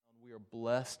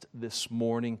Blessed this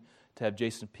morning to have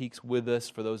Jason Peaks with us.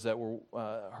 For those that were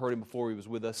heard him before, he was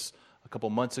with us a couple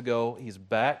months ago. He's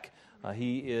back.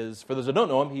 He is, for those that don't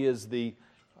know him, he is the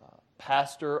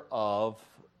pastor of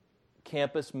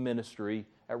campus ministry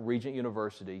at Regent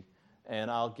University,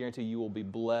 and I'll guarantee you will be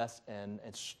blessed and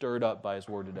stirred up by his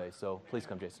word today. So please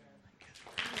come, Jason.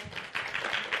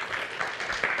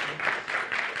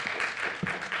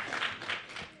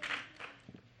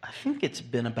 I think it's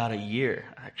been about a year,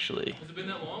 actually. Has it been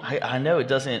that long? I know it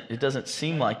doesn't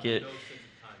seem like it.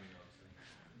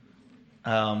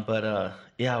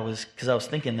 Yeah, I was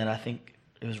thinking that I think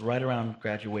it was right around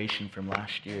graduation from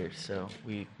last year, so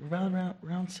we around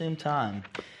the same time.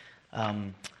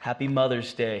 Happy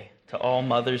Mother's Day to all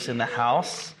mothers in the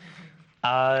house.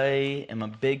 I am a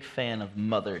big fan of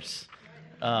mothers.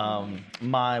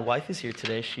 My wife is here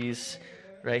today. She's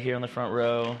right here on the front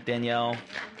row, Danielle.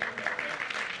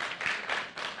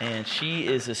 And she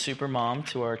is a super mom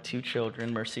to our two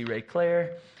children, Mercy Ray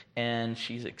Claire, and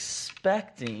she's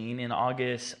expecting in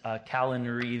August Callan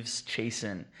Reeves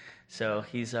Chasen. So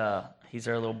he's our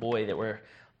little boy that we're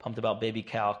pumped about, baby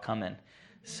Cal coming.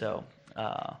 So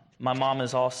my mom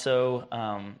is also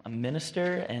a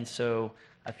minister, and so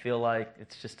I feel like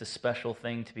it's just a special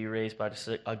thing to be raised by just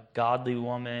a godly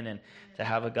woman and to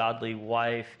have a godly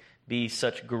wife be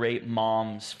such great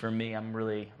moms for me. I'm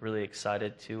really, really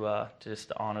excited to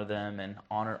just honor them and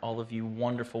honor all of you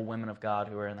wonderful women of God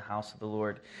who are in the house of the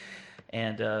Lord.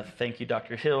 And thank you,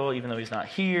 Dr. Hill, even though he's not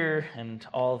here, and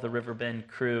all of the Riverbend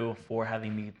crew for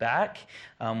having me back.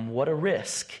 What a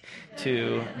risk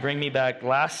to bring me back.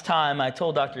 Last time, I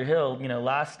told Dr. Hill,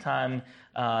 last time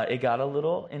it got a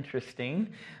little interesting.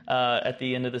 At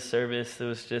the end of the service, it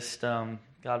was just,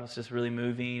 God was just really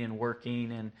moving and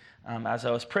working. And as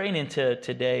I was praying into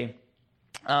today,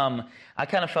 I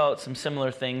kind of felt some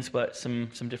similar things, but some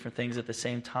different things at the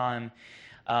same time.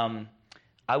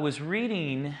 I was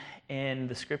reading in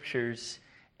the scriptures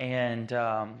and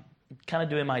kind of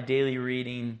doing my daily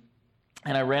reading,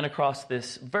 and I ran across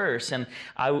this verse, and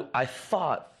I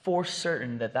thought for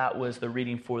certain that was the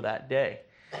reading for that day.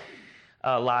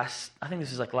 I think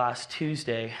this was like last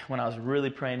Tuesday when I was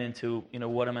really praying into,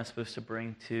 what am I supposed to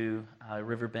bring to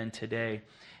Riverbend today?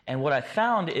 And what I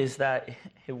found is that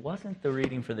it wasn't the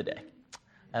reading for the day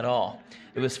at all.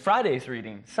 It was Friday's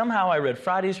reading. Somehow I read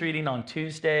Friday's reading on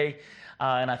Tuesday,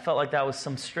 and I felt like that was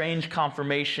some strange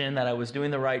confirmation that I was doing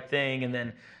the right thing. And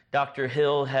then Dr.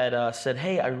 Hill had said,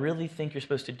 hey, I really think you're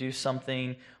supposed to do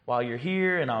something while you're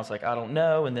here. And I was like, I don't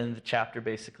know. And then the chapter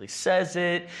basically says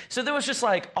it. So there was just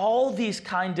like all these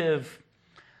kind of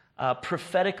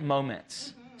prophetic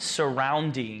moments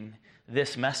surrounding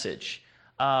this message.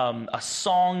 A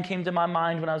song came to my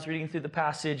mind when I was reading through the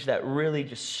passage that really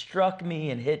just struck me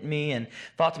and hit me, and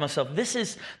thought to myself,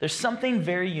 there's something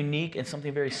very unique and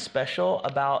something very special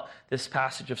about this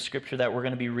passage of Scripture that we're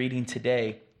going to be reading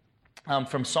today.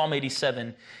 From Psalm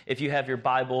 87, if you have your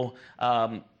Bible,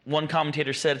 one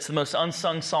commentator said it's the most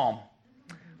unsung psalm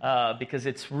because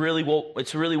it's really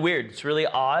weird. It's really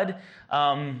odd.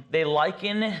 They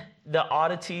liken the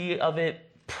oddity of it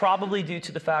probably due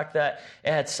to the fact that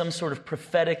it had some sort of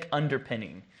prophetic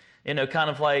underpinning. Kind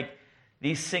of like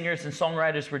these singers and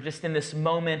songwriters were just in this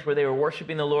moment where they were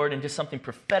worshiping the Lord and just something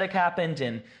prophetic happened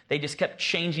and they just kept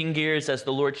changing gears as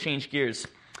the Lord changed gears.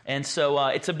 And so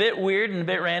it's a bit weird and a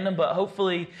bit random, but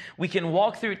hopefully we can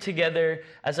walk through it together,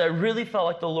 as I really felt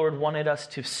like the Lord wanted us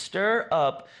to stir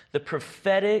up the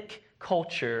prophetic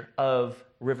culture of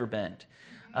Riverbend,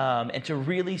 and to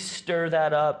really stir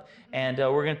that up. And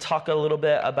we're going to talk a little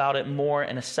bit about it more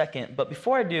in a second. But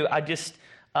before I do,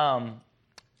 I'm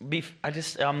going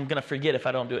to forget if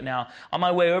I don't do it now. On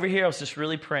my way over here, I was just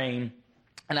really praying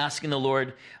and asking the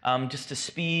Lord just to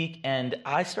speak. And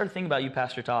I started thinking about you,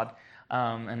 Pastor Todd.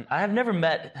 And I have never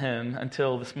met him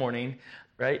until this morning,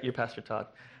 right? You're Pastor Todd.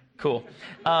 Cool.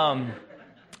 And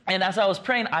as I was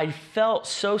praying, I felt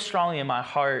so strongly in my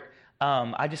heart,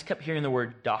 I just kept hearing the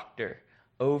word doctor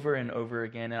over and over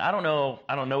again. And I don't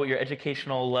know what your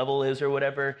educational level is or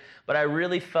whatever, but I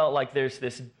really felt like there's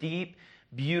this deep,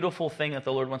 beautiful thing that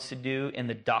the Lord wants to do in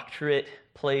the doctorate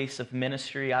place of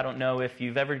ministry. I don't know if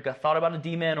you've ever thought about a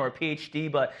D-Min or a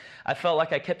PhD, but I felt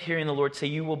like I kept hearing the Lord say,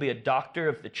 you will be a doctor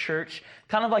of the church.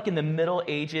 Kind of like in the Middle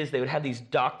Ages, they would have these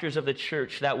doctors of the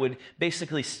church that would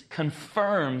basically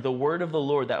confirm the word of the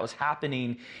Lord that was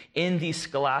happening in these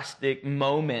scholastic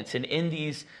moments and in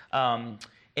these,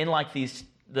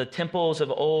 the temples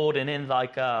of old and in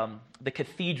like the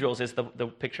cathedrals is the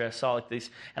picture I saw, like these,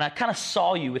 and I kind of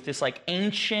saw you with this like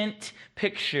ancient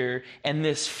picture and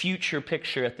this future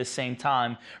picture at the same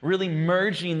time, really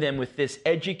merging them with this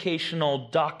educational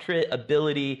doctorate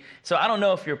ability. So I don't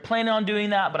know if you're planning on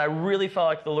doing that, but I really felt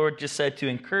like the Lord just said to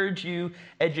encourage you.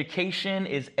 Education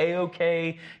is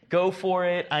A-okay. Go for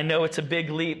it. I know it's a big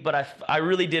leap, but I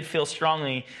really did feel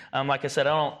strongly. Like I said,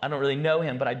 I don't really know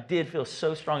him, but I did feel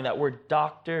so strong that word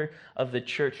doctor of the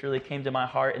church really came to my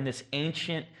heart, and this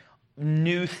ancient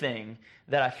new thing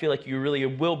that I feel like you really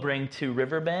will bring to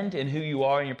Riverbend and who you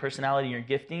are and your personality and your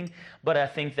gifting. But I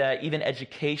think that even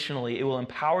educationally, it will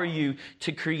empower you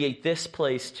to create this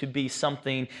place to be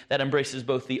something that embraces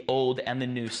both the old and the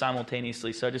new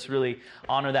simultaneously. So I just really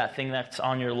honor that thing that's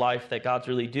on your life that God's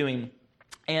really doing.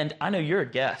 And I know you're a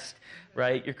guest,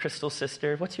 right? Your Crystal's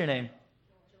sister. What's your name?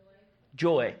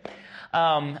 Joy.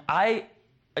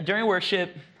 During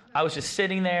worship, I was just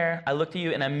sitting there. I looked at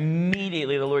you, and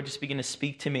immediately the Lord just began to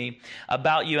speak to me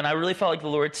about you. And I really felt like the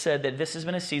Lord said that this has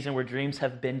been a season where dreams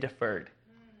have been deferred.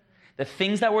 The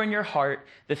things that were in your heart,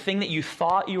 the thing that you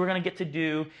thought you were going to get to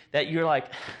do, that you're like,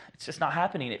 it's just not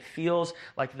happening. It feels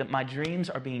like that my dreams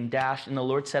are being dashed. And the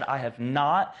Lord said, I have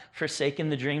not forsaken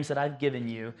the dreams that I've given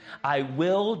you. I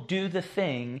will do the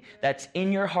thing that's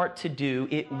in your heart to do.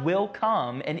 It will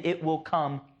come, and it will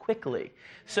come quickly.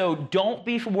 So don't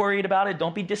be worried about it.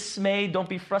 Don't be dismayed. Don't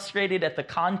be frustrated at the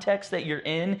context that you're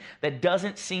in that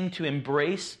doesn't seem to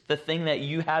embrace the thing that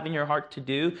you have in your heart to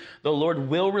do. The Lord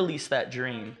will release that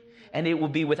dream. And it will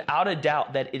be without a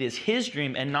doubt that it is his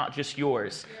dream and not just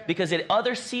yours. Because at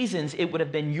other seasons, it would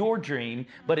have been your dream.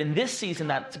 But in this season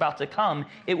that's about to come,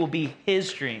 it will be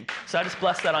his dream. So I just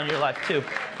bless that on your life too.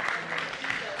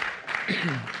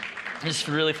 I just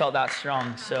really felt that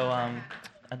strong. So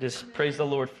I just praise the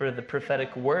Lord for the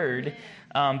prophetic word,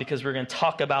 because we're going to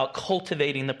talk about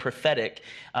cultivating the prophetic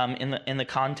in the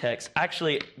context.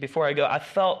 Actually, before I go, I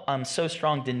felt so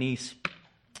strong, Denise.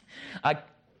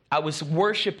 I was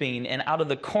worshiping, and out of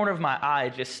the corner of my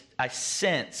eye, I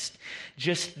sensed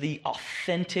just the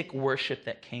authentic worship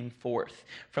that came forth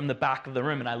from the back of the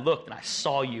room. And I looked, and I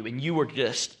saw you, and you were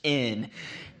just in.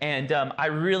 And I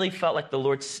really felt like the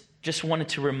Lord just wanted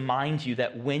to remind you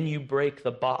that when you break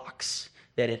the box,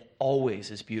 that it always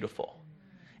is beautiful.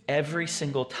 Every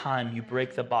single time you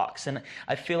break the box. And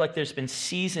I feel like there's been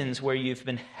seasons where you've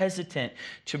been hesitant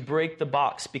to break the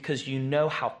box because you know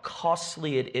how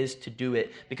costly it is to do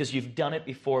it, because you've done it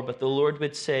before. But the Lord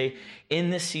would say,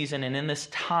 in this season and in this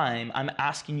time, I'm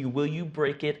asking you, will you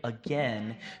break it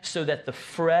again so that the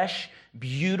fresh,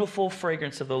 beautiful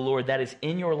fragrance of the Lord that is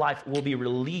in your life will be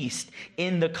released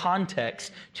in the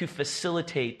context to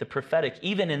facilitate the prophetic,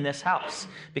 even in this house,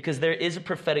 because there is a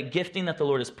prophetic gifting that the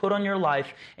Lord has put on your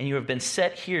life, and you have been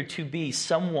set here to be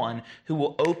someone who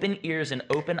will open ears and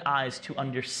open eyes to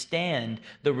understand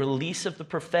the release of the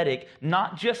prophetic,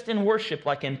 not just in worship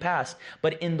like in past,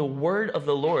 but in the word of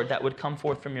the Lord that would come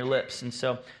forth from your lips. And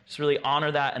so just really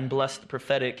honor that and bless the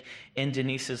prophetic in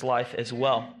Denise's life as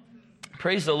well.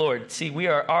 Praise the Lord. See, we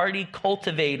are already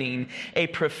cultivating a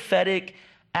prophetic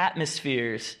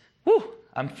atmospheres. Woo,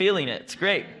 I'm feeling it. It's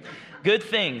great. Good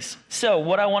things. So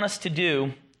what I want us to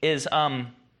do is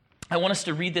I want us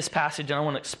to read this passage, and I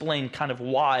want to explain kind of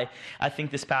why I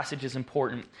think this passage is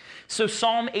important. So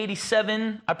Psalm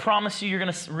 87, I promise you're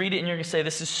going to read it and you're going to say,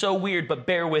 this is so weird, but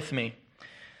bear with me.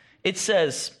 It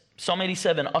says, Psalm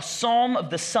 87, a psalm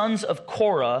of the sons of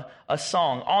Korah, a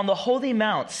song. On the holy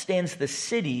mount stands the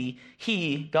city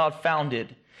he, God,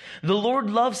 founded. The Lord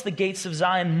loves the gates of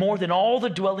Zion more than all the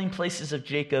dwelling places of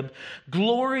Jacob.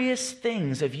 Glorious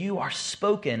things of you are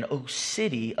spoken, O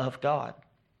city of God.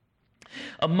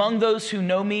 Among those who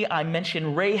know me, I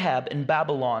mention Rahab in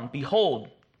Babylon. Behold,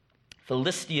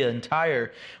 Philistia and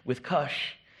Tyre with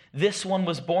Cush. This one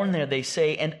was born there, they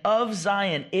say, and of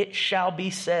Zion it shall be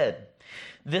said,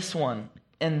 this one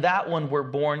and that one were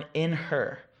born in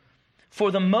her.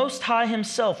 For the Most High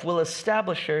himself will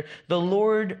establish her. The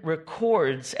Lord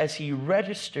records as he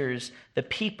registers the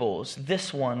peoples.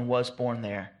 This one was born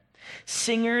there.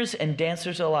 Singers and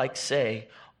dancers alike say,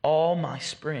 all my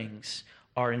springs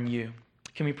are in you.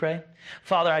 Can we pray?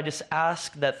 Father, I just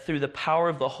ask that through the power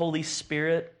of the Holy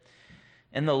Spirit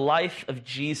and the life of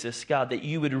Jesus, God, that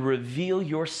you would reveal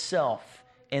yourself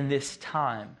in this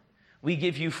time. We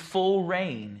give you full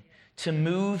reign to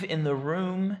move in the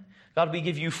room. God, we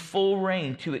give you full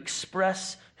reign to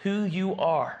express who you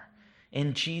are.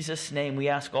 In Jesus' name, we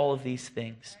ask all of these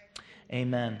things.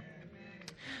 Amen.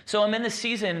 So I'm in this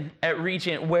season at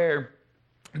Regent where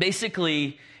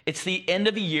basically it's the end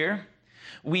of the year.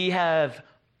 We have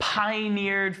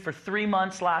pioneered for 3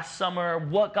 months last summer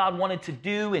what God wanted to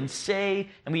do and say,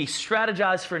 and we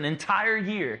strategized for an entire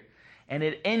year, and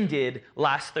it ended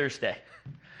last Thursday.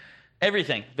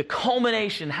 Everything. The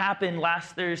culmination happened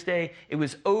last Thursday. It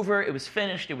was over. It was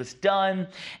finished. It was done.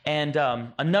 And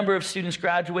a number of students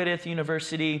graduated at the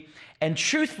university. And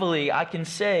truthfully, I can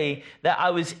say that I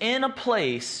was in a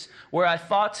place where I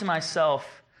thought to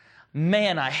myself,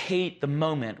 man, I hate the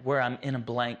moment where I'm in a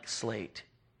blank slate.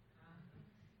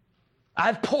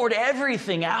 I've poured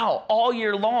everything out all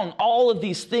year long, all of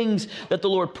these things that the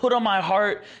Lord put on my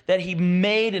heart that he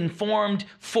made and formed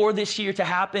for this year to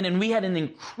happen. And we had an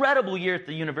incredible year at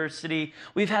the university.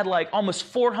 We've had like almost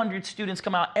 400 students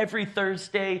come out every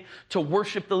Thursday to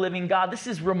worship the living God. This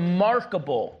is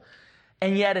remarkable.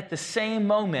 And yet at the same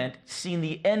moment, seeing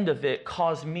the end of it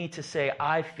caused me to say,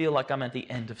 I feel like I'm at the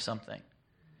end of something.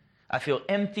 I feel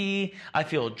empty. I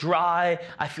feel dry.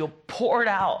 I feel poured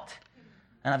out.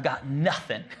 And I've got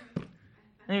nothing.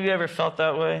 Any of you ever felt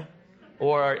that way?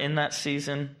 Or are in that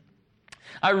season?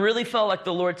 I really felt like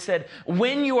the Lord said,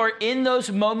 when you are in those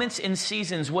moments and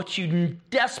seasons, what you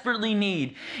desperately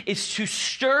need is to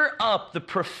stir up the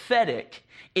prophetic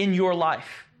in your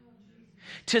life.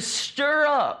 To stir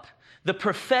up the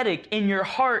prophetic in your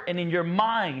heart and in your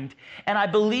mind. And I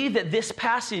believe that this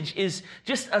passage is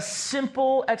just a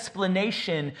simple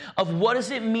explanation of what does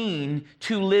it mean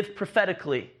to live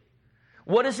prophetically.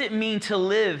 What does it mean to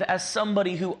live as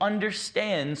somebody who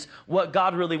understands what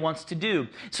God really wants to do?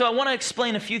 So I want to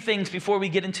explain a few things before we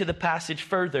get into the passage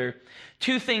further.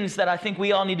 Two things that I think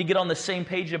we all need to get on the same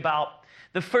page about.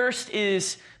 The first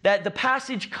is that the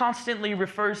passage constantly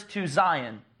refers to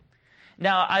Zion.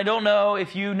 Now, I don't know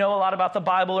if you know a lot about the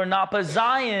Bible or not, but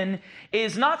Zion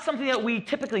is not something that we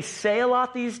typically say a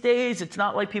lot these days. It's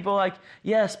not like people are like,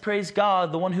 yes, praise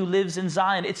God, the one who lives in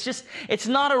Zion. It's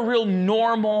not a real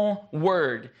normal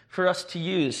word for us to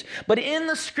use. But in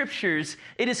the scriptures,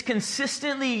 it is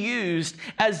consistently used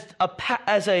as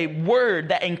a word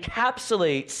that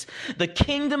encapsulates the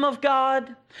kingdom of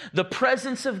God, the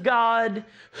presence of God,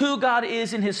 who God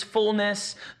is in his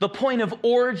fullness, the point of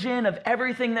origin of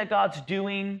everything that God's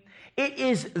doing. It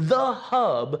is the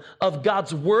hub of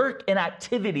God's work and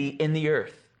activity in the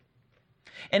earth.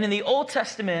 And in the Old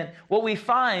Testament, what we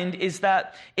find is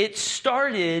that it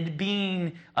started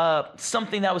being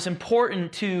something that was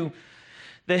important to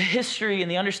the history and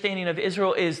the understanding of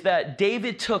Israel is that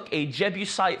David took a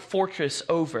Jebusite fortress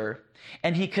over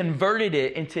and he converted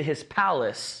it into his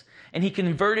palace and he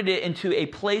converted it into a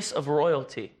place of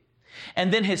royalty.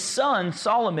 And then his son,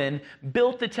 Solomon,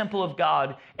 built the temple of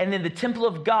God, and then the temple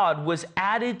of God was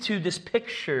added to this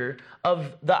picture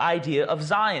of the idea of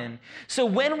Zion. So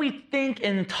when we think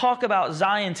and talk about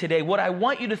Zion today, what I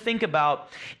want you to think about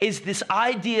is this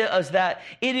idea of that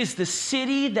it is the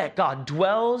city that God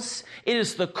dwells, it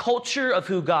is the culture of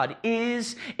who God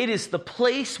is, it is the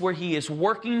place where he is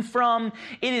working from,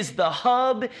 it is the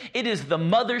hub, it is the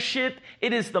mothership,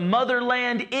 it is the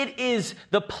motherland, it is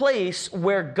the place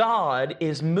where God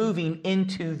is moving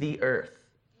into the earth.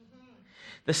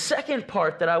 The second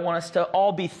part that I want us to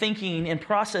all be thinking and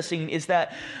processing is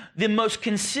that the most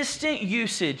consistent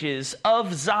usages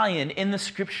of Zion in the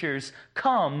scriptures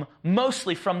come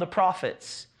mostly from the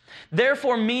prophets.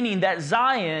 Therefore, meaning that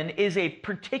Zion is a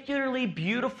particularly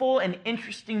beautiful and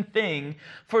interesting thing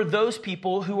for those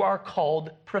people who are called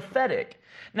prophetic.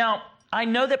 Now, I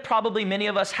know that probably many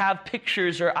of us have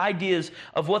pictures or ideas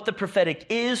of what the prophetic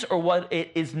is or what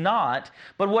it is not.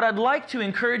 But what I'd like to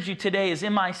encourage you today is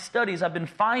in my studies, I've been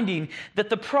finding that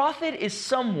the prophet is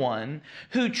someone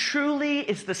who truly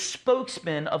is the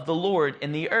spokesman of the Lord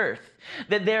in the earth.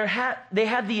 That they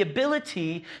have the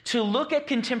ability to look at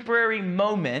contemporary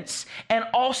moments and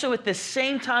also at the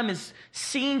same time as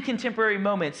seeing contemporary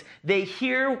moments, they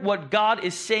hear what God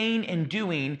is saying and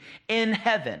doing in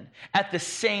heaven at the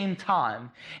same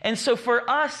time. And so for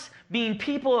us being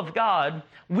people of God,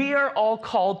 we are all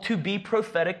called to be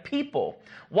prophetic people.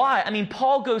 Why? I mean,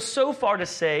 Paul goes so far to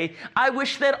say, I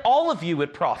wish that all of you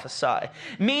would prophesy.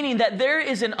 Meaning that there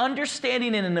is an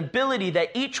understanding and an ability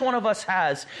that each one of us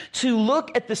has to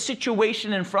look at the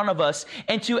situation in front of us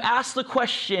and to ask the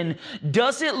question,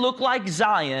 does it look like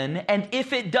Zion? And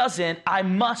if it doesn't, I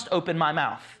must open my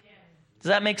mouth. Does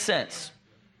that make sense?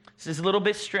 This is a little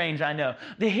bit strange, I know.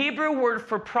 The Hebrew word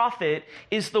for prophet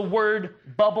is the word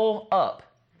bubble up.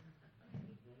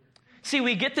 See,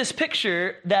 we get this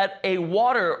picture that a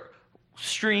water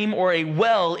stream or a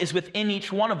well is within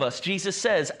each one of us. Jesus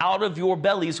says, out of your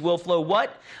bellies will flow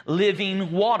what?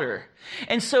 Living water.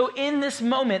 And so in this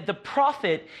moment, the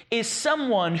prophet is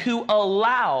someone who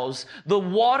allows the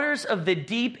waters of the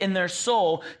deep in their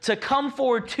soul to come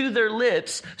forward to their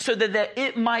lips so that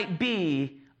it might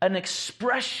be an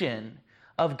expression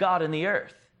of God in the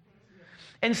earth.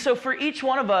 And so for each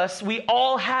one of us, we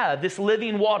all have this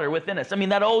living water within us. I mean,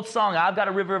 that old song, I've got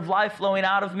a river of life flowing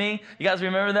out of me. You guys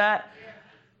remember that?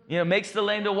 You know, makes the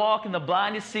lame to walk and the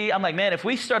blind to see. I'm like, man, if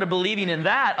we started believing in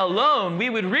that alone, we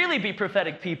would really be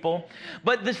prophetic people.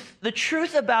 But the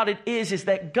truth about it is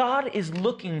that God is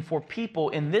looking for people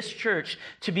in this church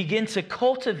to begin to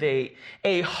cultivate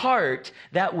a heart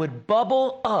that would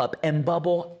bubble up and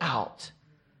bubble out.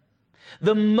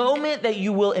 The moment that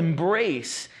you will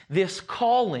embrace this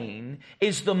calling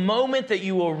is the moment that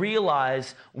you will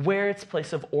realize where its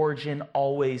place of origin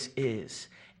always is.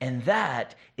 And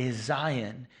that is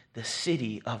Zion, the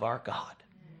city of our God.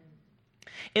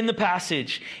 In the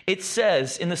passage, it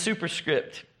says in the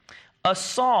superscript, a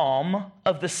psalm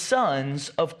of the sons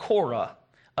of Korah,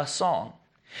 a song.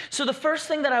 So the first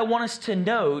thing that I want us to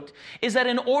note is that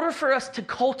in order for us to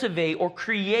cultivate or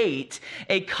create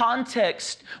a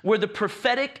context where the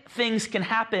prophetic things can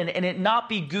happen and it not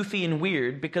be goofy and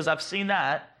weird, because I've seen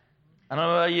that. I don't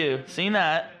know about you. Seen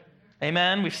that.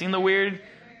 Amen. We've seen the weird,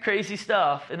 crazy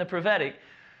stuff in the prophetic.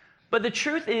 But the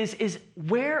truth is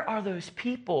where are those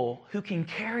people who can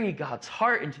carry God's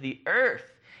heart into the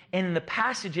earth? And in the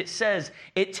passage it says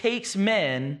it takes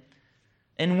men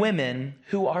and women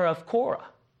who are of Korah.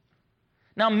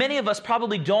 Now, many of us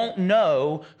probably don't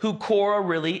know who Korah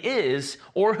really is,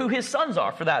 or who his sons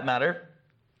are, for that matter.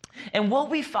 And what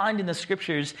we find in the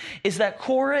scriptures is that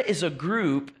Korah is a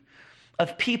group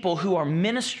of people who are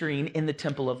ministering in the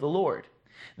temple of the Lord.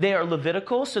 They are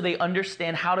Levitical, so they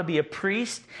understand how to be a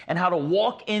priest and how to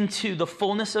walk into the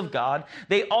fullness of God.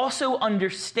 They also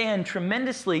understand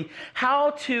tremendously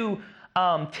how to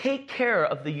take care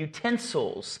of the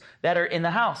utensils that are in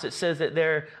the house. It says that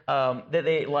that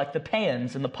they like the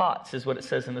pans and the pots, is what it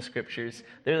says in the scriptures.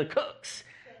 They're the cooks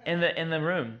in the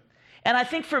room. And I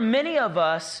think for many of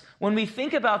us, when we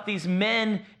think about these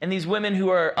men and these women who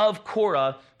are of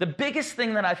Korah, the biggest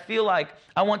thing that I feel like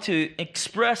I want to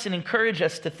express and encourage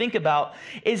us to think about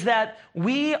is that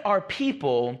we are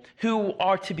people who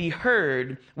are to be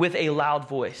heard with a loud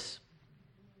voice.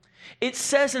 It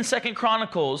says in 2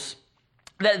 Chronicles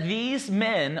that these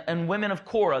men and women of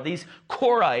Korah, these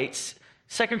Korahites,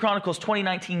 2 Chronicles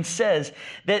 20:19 says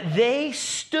that they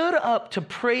stood up to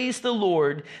praise the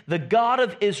Lord, the God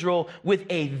of Israel, with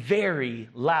a very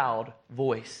loud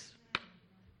voice.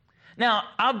 Now,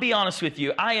 I'll be honest with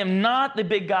you. I am not the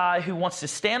big guy who wants to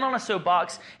stand on a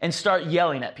soapbox and start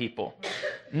yelling at people.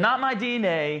 Not my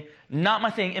DNA, not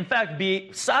my thing. In fact,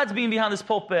 besides being behind this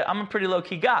pulpit, I'm a pretty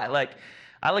low-key guy.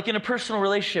 I like in a personal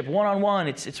relationship, one-on-one,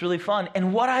 it's really fun.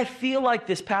 And what I feel like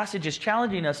this passage is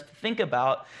challenging us to think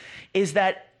about is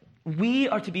that we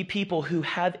are to be people who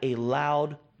have a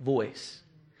loud voice.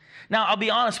 Now, I'll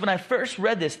be honest, when I first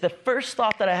read this, the first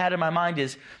thought that I had in my mind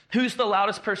is, who's the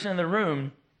loudest person in the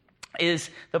room? Is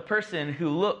the person who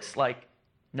looks like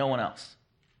no one else.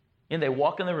 And they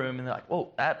walk in the room and they're like,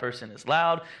 whoa, that person is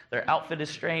loud, their outfit is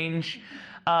strange.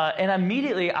 And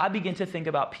immediately I begin to think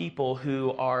about people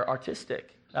who are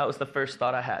artistic. That was the first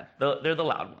thought I had. They're the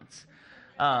loud ones.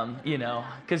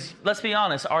 Because let's be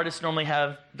honest, artists normally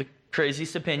have the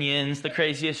craziest opinions, the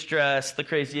craziest dress, the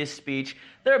craziest speech.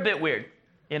 They're a bit weird,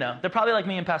 They're probably like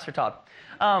me and Pastor Todd.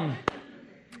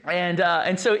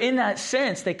 And so in that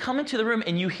sense, they come into the room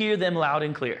and you hear them loud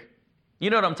and clear. You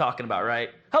know what I'm talking about, right?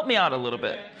 Help me out a little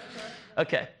bit.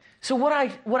 Okay. So what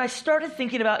I started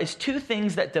thinking about is two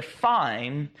things that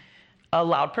define a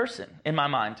loud person in my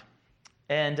mind.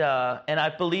 And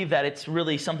I believe that it's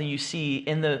really something you see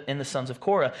in the sons of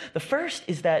Korah. The first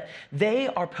is that they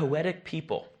are poetic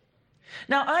people.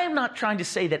 Now, I am not trying to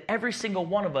say that every single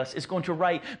one of us is going to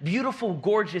write beautiful,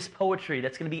 gorgeous poetry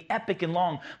that's going to be epic and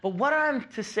long. But what I'm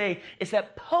to say is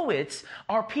that poets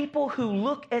are people who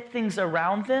look at things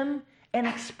around them and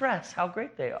express how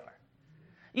great they are.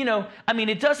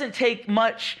 It doesn't take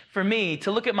much for me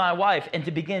to look at my wife and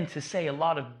to begin to say a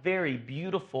lot of very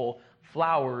beautiful,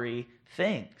 flowery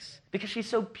things because she's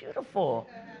so beautiful.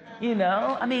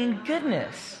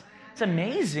 Goodness. It's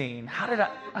amazing. How did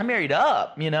I married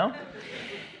up,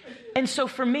 And so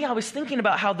for me, I was thinking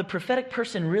about how the prophetic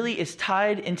person really is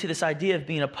tied into this idea of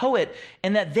being a poet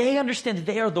and that they understand that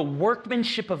they are the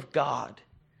workmanship of God.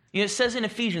 It says in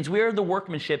Ephesians, we are the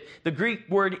workmanship. The Greek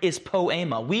word is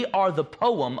poema. We are the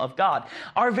poem of God.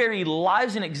 Our very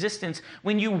lives and existence,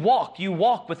 when you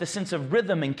walk with a sense of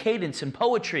rhythm and cadence and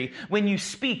poetry. When you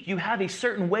speak, you have a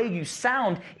certain way you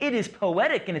sound. It is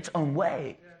poetic in its own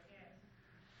way.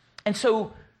 And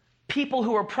so people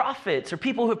who are prophets or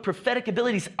people who have prophetic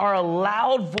abilities are a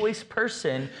loud voice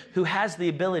person who has the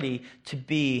ability to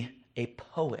be a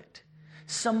poet.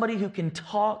 Somebody who can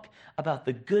talk about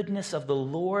the goodness of the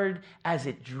Lord as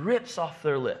it drips off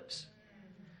their lips.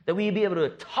 That we be able to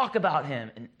talk about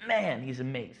him, and man, he's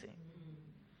amazing.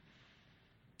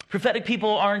 Prophetic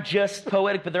people aren't just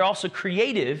poetic, but they're also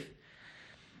creative.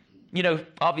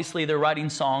 Obviously they're writing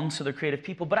songs, so they're creative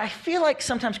people, but I feel like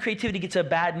sometimes creativity gets a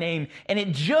bad name, and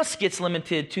it just gets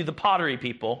limited to the pottery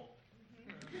people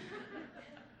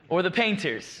or the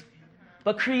painters.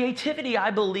 But creativity,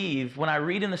 I believe, when I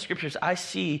read in the scriptures, I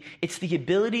see it's the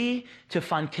ability to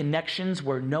find connections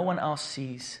where no one else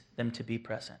sees them to be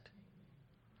present.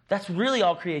 That's really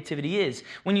all creativity is.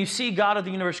 When you see God of the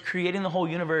universe creating the whole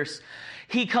universe,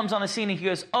 he comes on the scene and he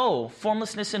goes, oh,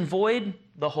 formlessness and void,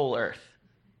 the whole earth.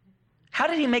 How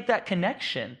did he make that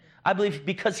connection? I believe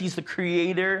because he's the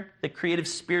creator, the creative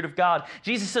spirit of God.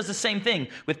 Jesus says the same thing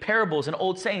with parables and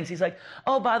old sayings. He's like,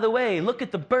 oh, by the way, look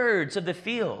at the birds of the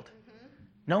field.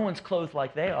 No one's clothed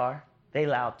like they are. They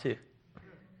loud too.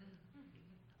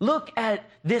 Look at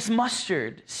this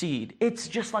mustard seed. It's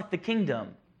just like the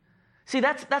kingdom. See,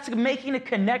 that's making a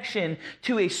connection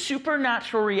to a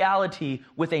supernatural reality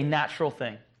with a natural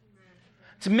thing.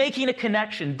 It's making a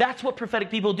connection. That's what prophetic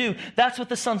people do. That's what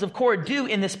the sons of Korah do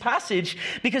in this passage,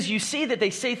 because you see that they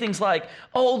say things like,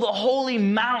 oh, the holy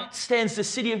mount stands the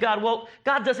city of God. Well,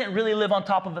 God doesn't really live on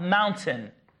top of a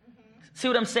mountain. See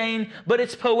what I'm saying? But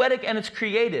it's poetic and it's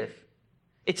creative.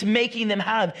 It's making them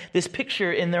have this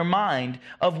picture in their mind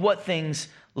of what things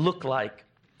look like.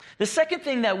 The second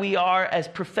thing that we are as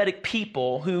prophetic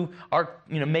people who are,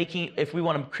 making, if we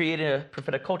want to create a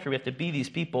prophetic culture, we have to be these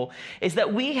people, is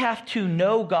that we have to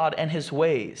know God and his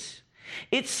ways.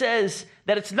 It says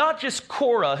that it's not just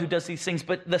Korah who does these things,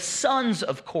 but the sons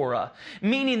of Korah,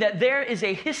 meaning that there is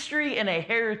a history and a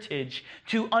heritage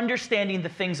to understanding the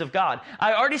things of God.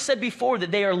 I already said before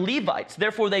that they are Levites,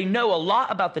 therefore they know a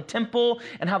lot about the temple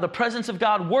and how the presence of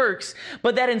God works,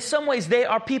 but that in some ways they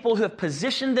are people who have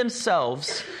positioned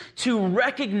themselves to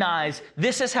recognize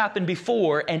this has happened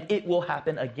before and it will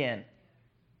happen again.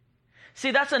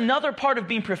 See, that's another part of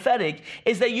being prophetic,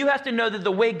 is that you have to know that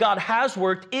the way God has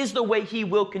worked is the way he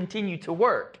will continue to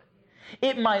work.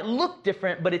 It might look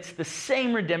different, but it's the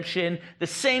same redemption, the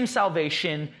same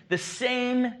salvation, the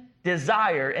same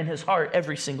desire in his heart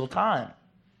every single time.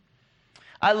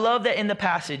 I love that in the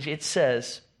passage it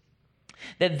says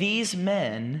that these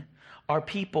men are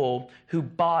people who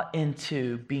bought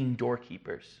into being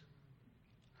doorkeepers.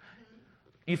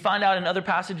 You find out in other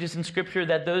passages in Scripture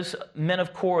that those men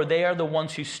of Korah, they are the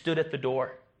ones who stood at the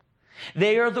door.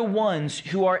 They are the ones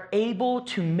who are able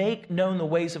to make known the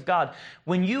ways of God.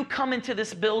 When you come into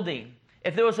this building,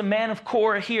 if there was a man of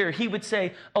Korah here, he would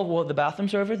say, oh, well, the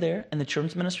bathrooms are over there, and the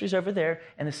children's ministry is over there,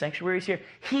 and the sanctuary is here.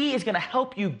 He is going to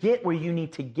help you get where you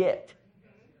need to get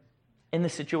in the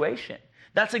situation.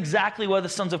 That's exactly what the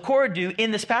sons of Korah do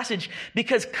in this passage,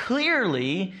 because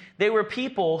clearly they were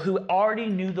people who already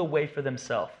knew the way for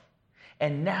themselves.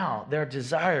 And now their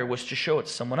desire was to show it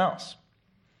to someone else.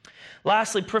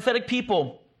 Lastly, prophetic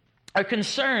people are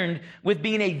concerned with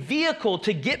being a vehicle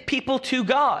to get people to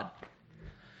God.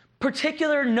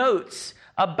 Particular notes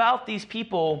about these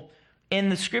people in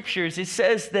the scriptures, it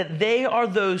says that they are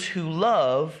those who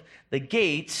love the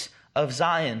gates of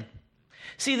Zion.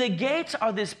 See, the gates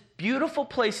are this beautiful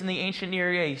place in the ancient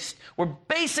Near East where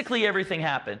basically everything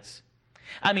happens.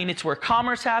 I mean, it's where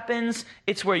commerce happens.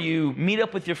 It's where you meet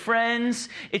up with your friends.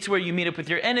 It's where you meet up with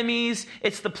your enemies.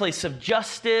 It's the place of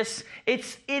justice.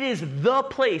 It is the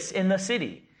place in the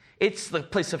city. It's the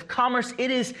place of commerce. It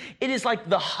is like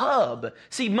the hub.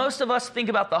 See, most of us think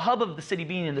about the hub of the city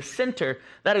being in the center.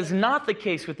 That is not the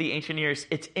case with the ancient Near East.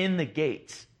 It's in the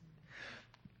gates.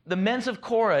 The men of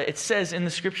Korah, it says in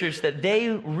the scriptures that they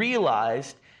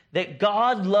realized that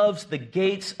God loves the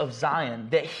gates of Zion,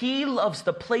 that he loves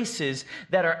the places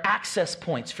that are access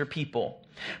points for people.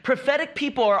 Prophetic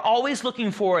people are always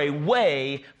looking for a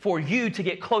way for you to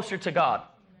get closer to God.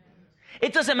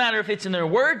 It doesn't matter if it's in their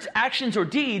words, actions, or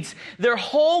deeds. Their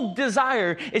whole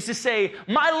desire is to say,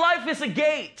 my life is a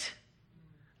gate.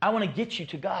 I want to get you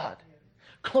to God.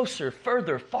 Closer,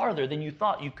 further, farther than you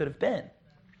thought you could have been.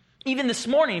 Even this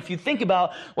morning, if you think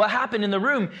about what happened in the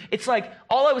room, it's like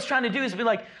all I was trying to do is be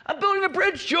like, I'm building a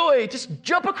bridge, Joy. Just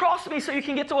jump across me so you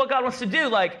can get to what God wants to do.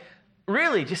 Like,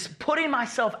 really just putting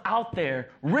myself out there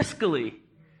riskily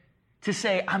to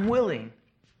say, I'm willing.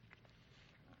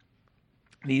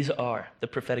 These are the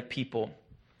prophetic people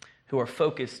who are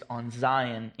focused on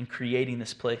Zion and creating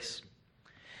this place.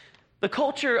 The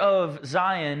culture of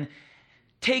Zion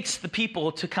takes the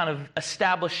people to kind of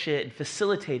establish it and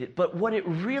facilitate it, but what it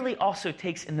really also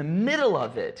takes in the middle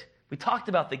of it, we talked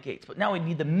about the gates, but now we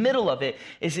need the middle of it,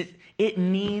 is it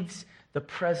needs the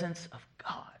presence of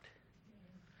God.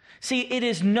 See, it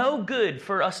is no good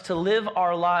for us to live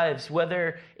our lives,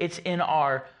 whether it's in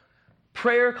our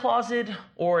prayer closet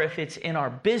or if it's in our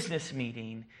business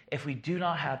meeting, if we do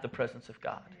not have the presence of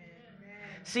God.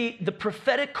 See, the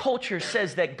prophetic culture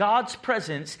says that God's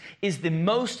presence is the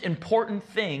most important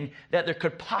thing that there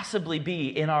could possibly be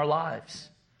in our lives.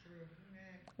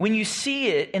 When you see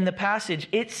it in the passage,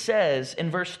 it says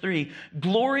in verse 3,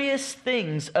 glorious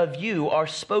things of you are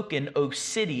spoken, O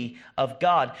city of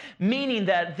God. Meaning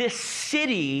that this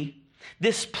city,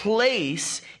 this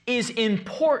place is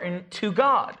important to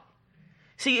God.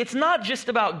 See, it's not just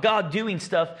about God doing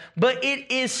stuff, but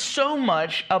it is so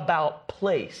much about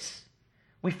place.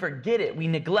 We forget it, we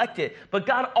neglect it, but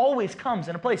God always comes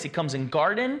in a place. He comes in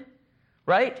garden,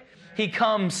 right? He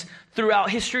comes throughout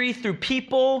history, through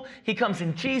people. He comes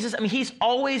in Jesus. I mean, he's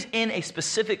always in a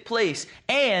specific place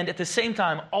and at the same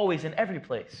time, always in every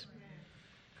place.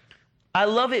 I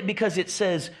love it because it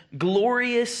says,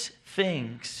 glorious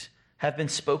things have been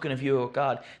spoken of you, O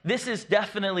God. This is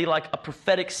definitely like a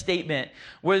prophetic statement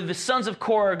where the sons of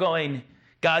Korah are going,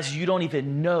 guys, you don't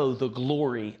even know the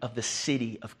glory of the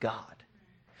city of God.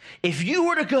 If you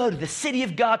were to go to the city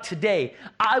of God today,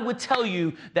 I would tell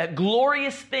you that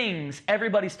glorious things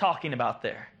everybody's talking about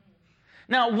there.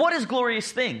 Now, what is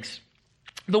glorious things?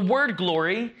 The word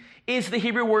glory is the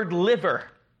Hebrew word liver.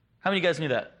 How many of you guys knew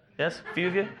that? Yes? A few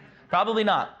of you? Probably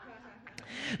not.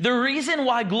 The reason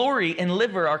why glory and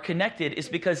liver are connected is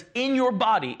because in your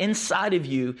body, inside of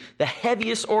you, the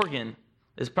heaviest organ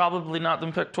is probably not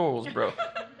the pectorals, bro.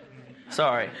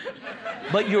 Sorry.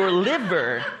 But your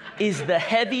liver is the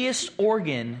heaviest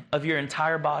organ of your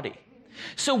entire body.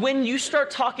 So when you start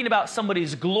talking about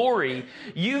somebody's glory,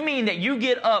 you mean that you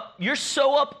get up, you're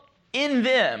so up in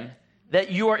them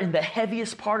that you are in the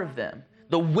heaviest part of them,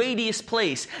 the weightiest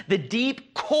place, the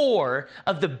deep core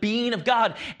of the being of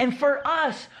God. And for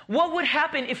us, what would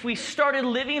happen if we started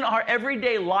living our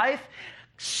everyday life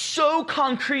so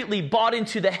concretely bought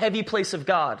into the heavy place of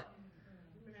God?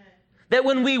 That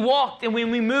when we walked and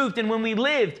when we moved and when we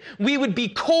lived, we would be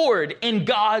cored in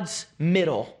God's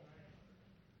middle.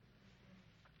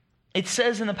 It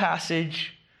says in the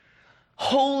passage,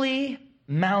 holy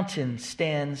mountain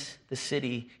stands the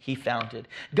city he founded.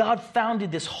 God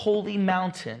founded this holy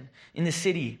mountain in the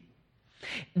city.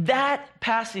 That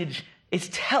passage is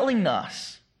telling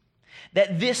us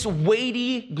that this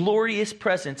weighty, glorious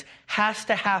presence has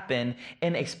to happen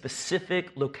in a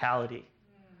specific locality.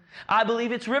 I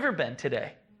believe it's Riverbend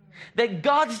today. That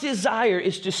God's desire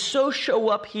is to so show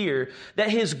up here that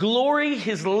his glory,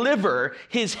 his liver,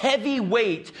 his heavy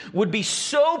weight would be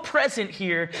so present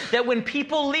here that when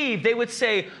people leave, they would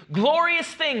say, glorious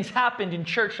things happened in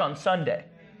church on Sunday.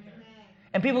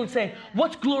 And people would say,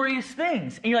 what's glorious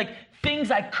things? And you're like,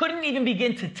 things I couldn't even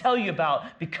begin to tell you about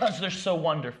because they're so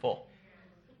wonderful.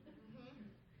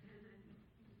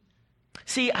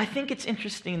 See, I think it's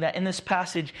interesting that in this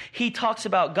passage, he talks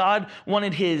about God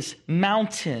wanted his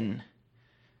mountain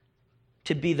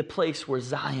to be the place where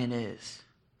Zion is.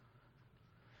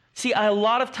 See, a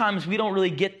lot of times we don't really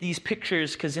get these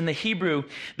pictures because in the Hebrew,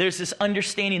 there's this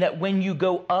understanding that when you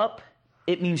go up,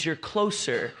 it means you're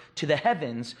closer to the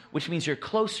heavens, which means you're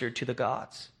closer to the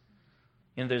gods.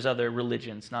 You know, there's other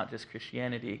religions, not just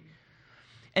Christianity.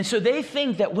 And so they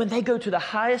think that when they go to the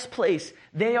highest place,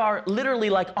 they are literally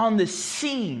like on the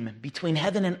seam between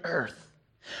heaven and earth.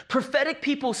 Prophetic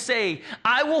people say,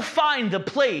 I will find the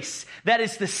place that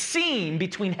is the seam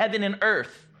between heaven and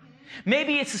earth.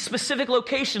 Maybe it's a specific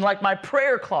location like my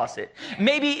prayer closet.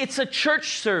 Maybe it's a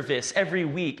church service every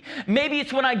week. Maybe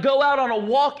it's when I go out on a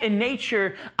walk in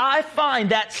nature, I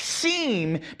find that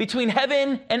seam between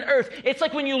heaven and earth. It's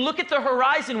like when you look at the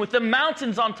horizon with the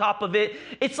mountains on top of it,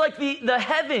 it's like the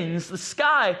heavens, the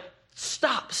sky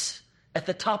stops at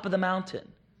the top of the mountain.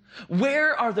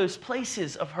 Where are those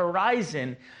places of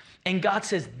horizon? And God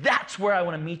says, that's where I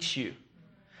want to meet you.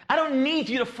 I don't need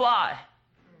you to fly.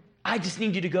 I just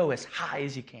need you to go as high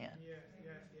as you can.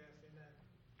 Yes,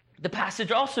 the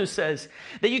passage also says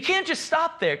that you can't just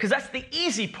stop there because that's the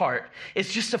easy part.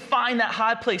 It's just to find that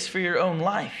high place for your own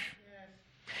life. Yes.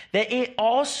 That it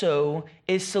also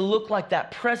is to look like that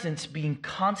presence being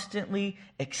constantly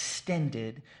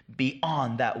extended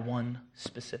beyond that one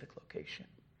specific location. location.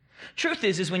 Truth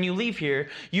is when you leave here,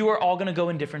 you are all going to go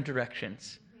in different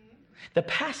directions. The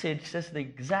passage says the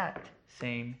exact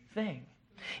same thing.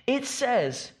 It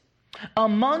says,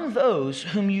 among those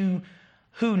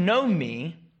who know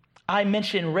me, I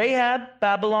mention Rahab,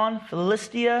 Babylon,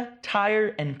 Philistia,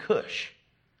 Tyre, and Cush.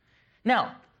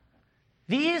 Now,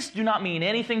 these do not mean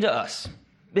anything to us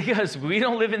because we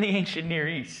don't live in the ancient Near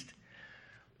East.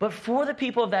 But for the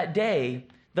people of that day,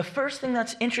 the first thing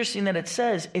that's interesting that it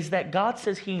says is that God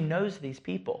says he knows these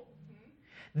people.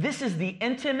 This is the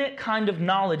intimate kind of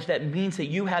knowledge that means that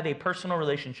you have a personal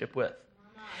relationship with.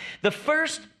 The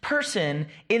first person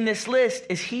in this list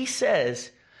is he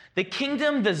says, the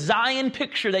kingdom, the Zion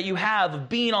picture that you have of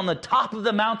being on the top of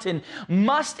the mountain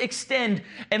must extend.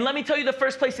 And let me tell you the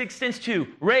first place it extends to,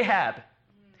 Rahab.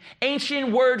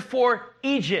 Ancient word for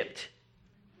Egypt.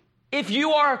 If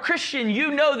you are a Christian,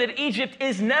 you know that Egypt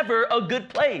is never a good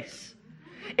place.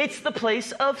 It's the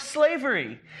place of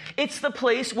slavery. It's the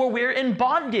place where we're in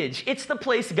bondage. It's the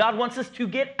place God wants us to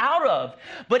get out of.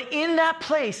 But in that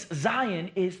place,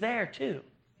 Zion is there too.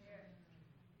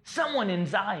 Someone in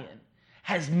Zion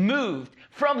has moved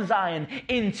from Zion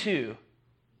into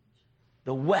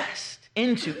the west,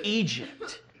 into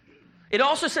Egypt. It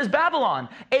also says Babylon,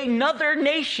 another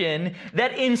nation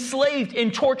that enslaved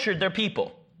and tortured their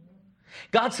people.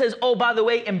 God says, oh, by the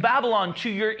way, in Babylon to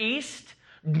your east,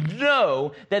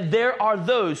 know that there are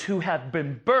those who have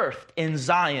been birthed in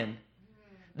Zion.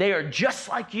 They are just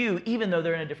like you, even though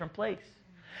they're in a different place.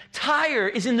 Tyre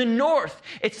is in the north.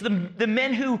 It's the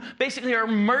men who basically are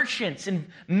merchants and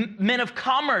men of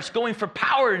commerce going for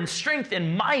power and strength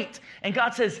and might. And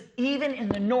God says, even in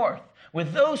the north,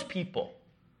 with those people,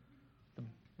 the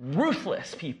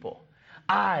ruthless people,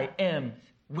 I am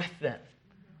with them.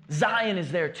 Zion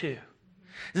is there too.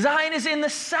 Zion is in the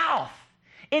south,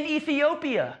 in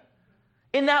Ethiopia.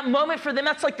 In that moment for them,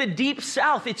 that's like the deep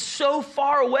south. It's so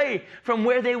far away from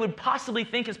where they would possibly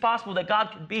think is possible that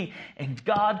God could be. And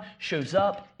God shows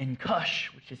up in Cush,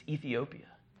 which is Ethiopia.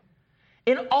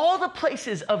 In all the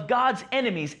places of God's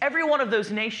enemies, every one of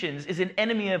those nations is an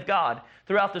enemy of God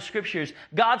throughout the scriptures.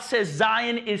 God says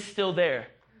Zion is still there.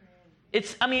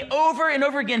 Over and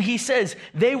over again, he says,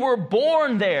 they were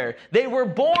born there. They were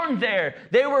born there.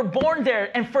 They were born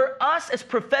there. And for us as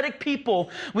prophetic people,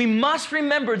 we must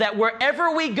remember that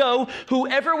wherever we go,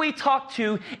 whoever we talk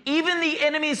to, even the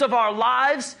enemies of our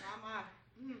lives,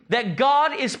 that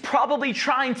God is probably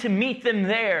trying to meet them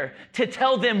there to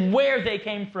tell them where they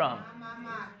came from.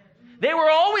 They were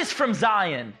always from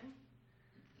Zion.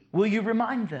 Will you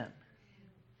remind them?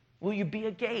 Will you be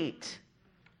a gate?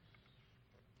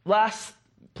 Last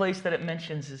place that it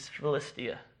mentions is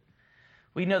Philistia.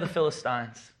 We know the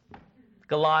Philistines.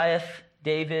 Goliath,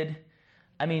 David.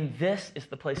 This is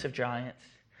the place of giants.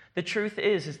 The truth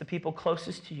is the people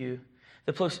closest to you,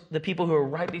 the people who are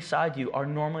right beside you are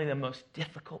normally the most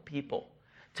difficult people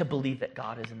to believe that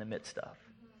God is in the midst of.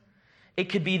 It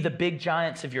could be the big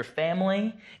giants of your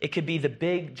family. It could be the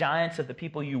big giants of the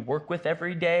people you work with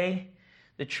every day.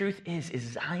 The truth is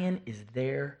Zion is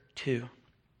there too.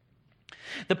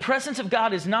 The presence of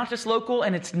God is not just local,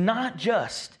 and it's not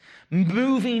just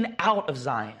moving out of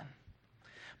Zion.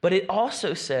 But it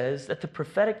also says that the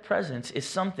prophetic presence is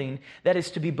something that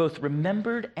is to be both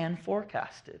remembered and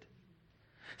forecasted.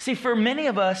 See, for many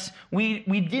of us, we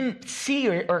didn't see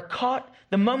or caught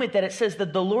the moment that it says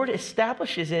that the Lord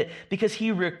establishes it because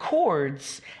he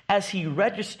records as he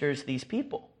registers these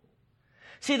people.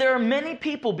 See, there are many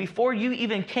people before you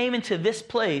even came into this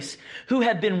place who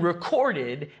have been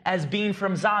recorded as being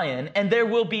from Zion, and there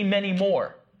will be many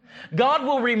more. God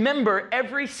will remember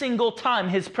every single time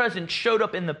his presence showed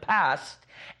up in the past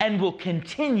and will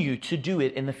continue to do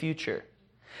it in the future.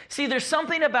 See, there's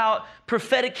something about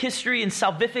prophetic history and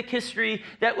salvific history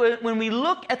that when we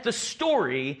look at the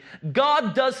story,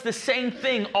 God does the same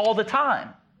thing all the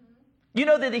time. You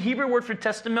know that the Hebrew word for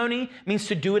testimony means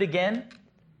to do it again?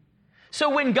 So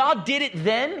when God did it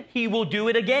then, he will do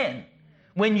it again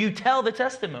when you tell the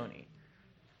testimony.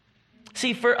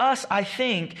 See, for us, I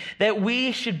think that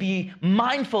we should be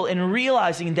mindful in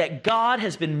realizing that God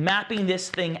has been mapping this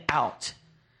thing out.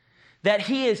 That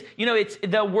he is, it's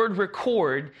the word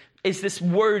record is this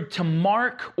word to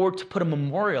mark or to put a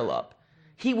memorial up.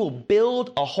 He will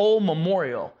build a whole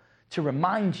memorial to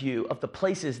remind you of the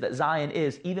places that Zion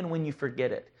is, even when you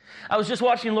forget it. I was just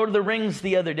watching Lord of the Rings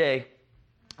the other day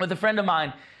with a friend of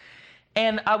mine,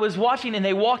 and I was watching, and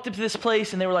they walked up to this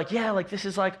place, and they were like, yeah, like this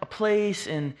is like a place,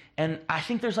 and I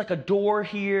think there's like a door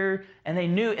here, and they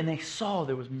knew, and they saw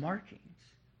there was markings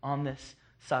on this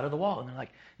side of the wall, and they're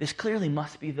like, this clearly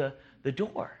must be the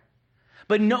door.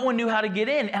 but no one knew how to get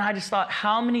in. And I just thought,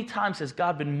 how many times has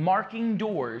God been marking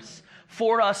doors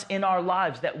for us in our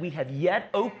lives that we have yet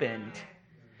opened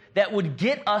that would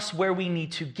get us where we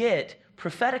need to get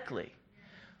prophetically?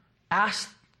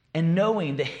 Ask and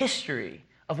knowing the history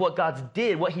of what God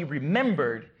did, what he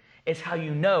remembered, is how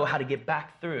you know how to get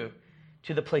back through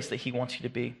to the place that he wants you to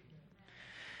be.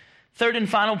 Third and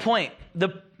final point, the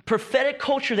prophetic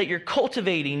culture that you're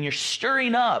cultivating, you're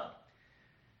stirring up,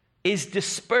 is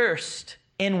dispersed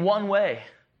in one way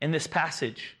in this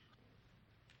passage,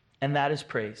 and that is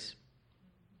praise.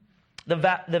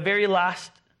 The very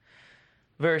last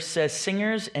verse says,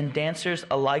 singers and dancers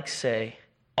alike say,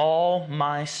 all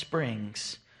my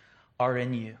springs are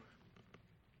in you.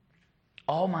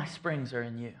 All my springs are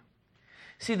in you.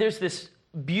 See, there's this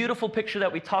beautiful picture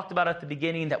that we talked about at the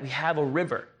beginning, that we have a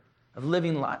river of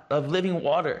living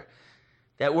water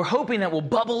that we're hoping that will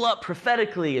bubble up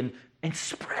prophetically and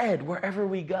spread wherever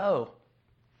we go.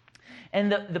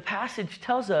 And the passage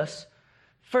tells us,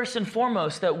 first and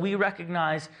foremost, that we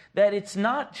recognize that it's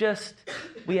not just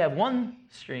we have one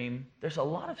stream, there's a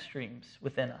lot of streams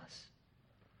within us.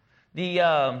 The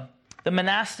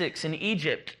monastics in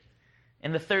Egypt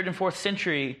in the 3rd and 4th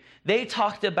century, they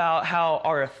talked about how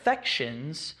our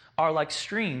affections are like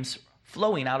streams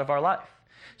flowing out of our life.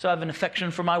 So I have an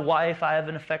affection for my wife, I have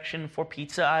an affection for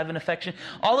pizza, I have an affection.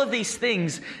 All of these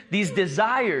things, these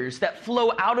desires that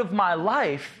flow out of my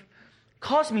life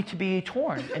cause me to be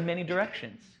torn in many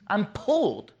directions. I'm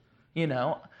pulled,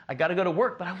 I got to go to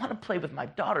work, but I want to play with my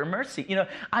daughter, Mercy.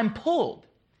 I'm pulled.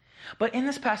 But in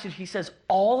this passage, he says,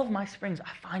 all of my springs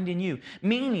I find in you,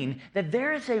 meaning that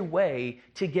there is a way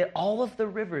to get all of the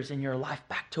rivers in your life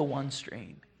back to one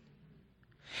stream.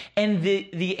 And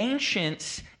the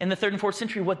ancients in the 3rd and 4th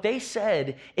century, what they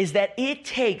said is that it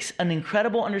takes an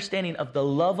incredible understanding of the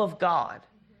love of God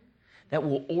that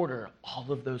will order all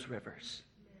of those rivers.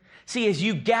 See, as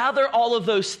you gather all of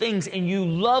those things and you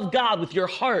love God with your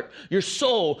heart, your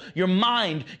soul, your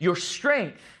mind, your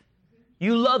strength,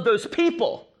 you love those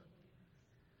people,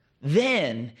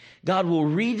 then God will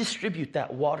redistribute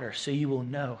that water so you will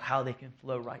know how they can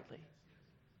flow rightly.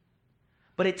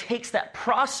 But it takes that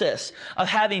process of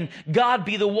having God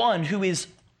be the one who is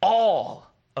all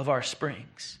of our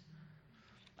springs.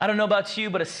 I don't know about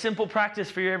you, but a simple practice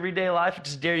for your everyday life, I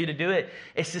just dare you to do it,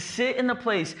 is to sit in the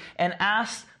place and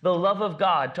ask the love of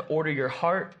God to order your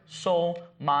heart, soul,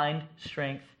 mind,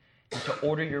 strength, and to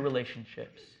order your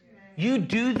relationships. You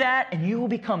do that and you will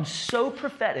become so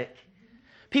prophetic.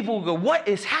 People will go, what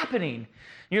is happening?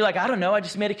 You're like, I don't know, I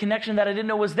just made a connection that I didn't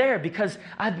know was there because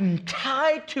I've been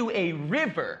tied to a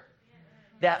river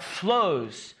that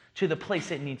flows to the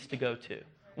place it needs to go to.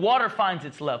 Water finds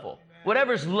its level.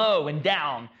 Whatever's low and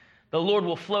down, the Lord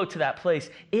will flow to that place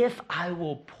if I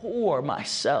will pour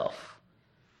myself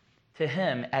to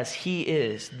him as he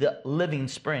is the living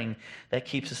spring that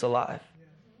keeps us alive.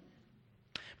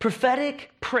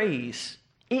 Prophetic praise,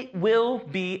 it will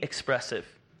be expressive.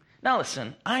 Now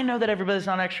listen, I know that everybody's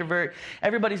not an extrovert.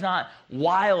 Everybody's not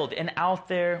wild and out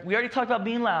there. We already talked about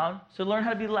being loud, so learn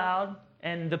how to be loud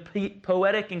and the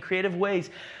poetic and creative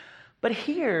ways. But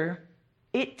here,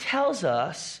 it tells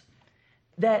us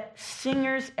that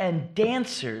singers and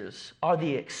dancers are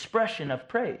the expression of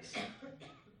praise.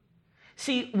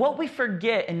 See, what we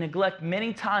forget and neglect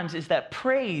many times is that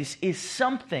praise is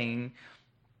something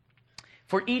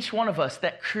for each one of us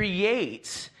that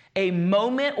creates a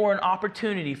moment or an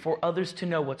opportunity for others to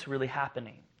know what's really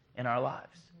happening in our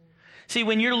lives. See,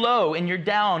 when you're low and you're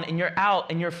down and you're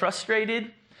out and you're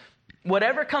frustrated,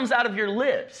 whatever comes out of your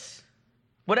lips,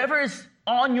 whatever is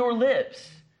on your lips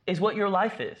is what your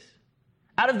life is.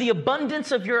 Out of the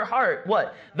abundance of your heart,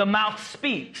 what? The mouth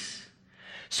speaks.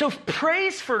 So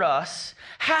praise for us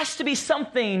has to be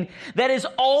something that is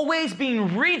always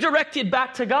being redirected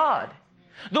back to God.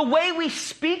 The way we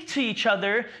speak to each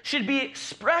other should be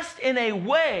expressed in a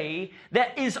way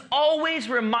that is always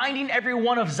reminding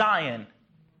everyone of Zion.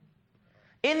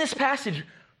 In this passage,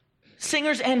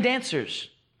 singers and dancers.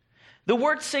 The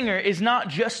word singer is not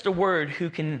just a word who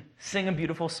can sing a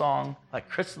beautiful song like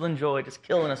Crystal and Joy just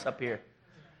killing us up here.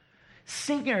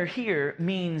 Singer here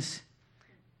means,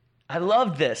 I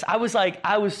love this. I was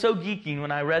so geeking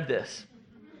when I read this.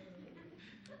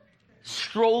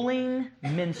 Strolling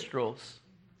minstrels.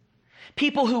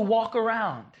 People who walk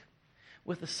around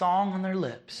with a song on their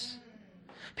lips.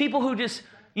 People who just,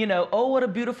 oh, what a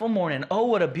beautiful morning. Oh,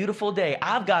 what a beautiful day.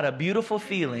 I've got a beautiful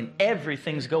feeling.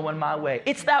 Everything's going my way.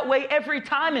 It's that way every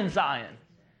time in Zion.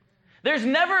 There's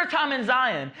never a time in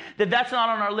Zion that's not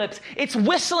on our lips. It's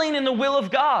whistling in the will of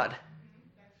God.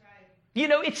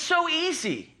 It's so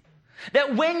easy.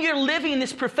 That when you're living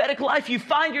this prophetic life, you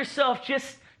find yourself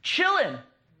just chilling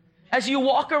as you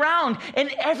walk around, and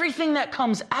everything that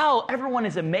comes out, everyone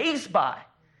is amazed by.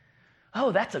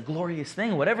 Oh, that's a glorious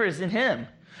thing. Whatever is in him,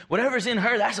 whatever's in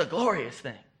her, that's a glorious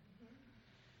thing.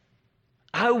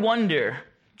 I wonder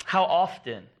how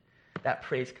often that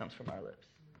praise comes from our lips.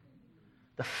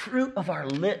 The fruit of our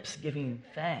lips giving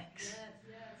thanks.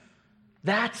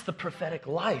 That's the prophetic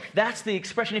life. That's the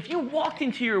expression. If you walked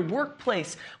into your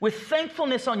workplace with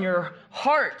thankfulness on your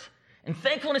heart and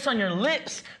thankfulness on your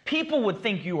lips, people would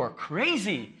think you are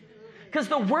crazy. Because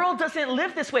the world doesn't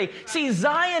live this way. See,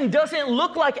 Zion doesn't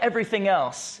look like everything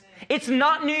else. It's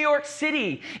not New York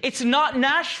City. It's not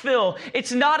Nashville.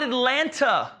 It's not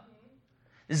Atlanta.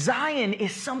 Zion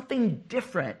is something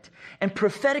different. And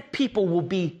prophetic people will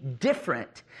be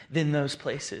different than those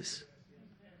places.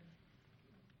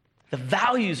 The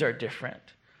values are different.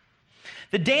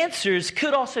 The dancers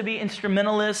could also be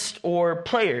instrumentalists or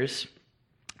players,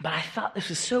 but I thought this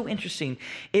was so interesting.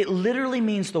 It literally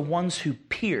means the ones who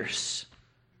pierce.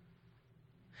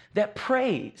 That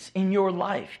praise in your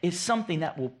life is something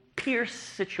that will pierce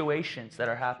situations that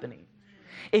are happening.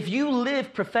 If you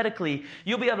live prophetically,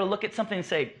 you'll be able to look at something and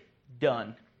say,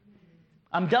 done.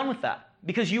 I'm done with that.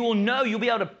 Because you will know, you'll be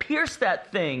able to pierce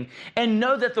that thing and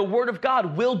know that the word of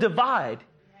God will divide.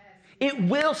 It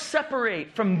will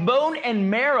separate from bone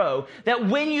and marrow, that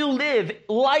when you live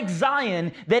like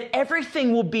Zion, that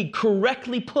everything will be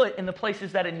correctly put in the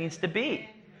places that it needs to be.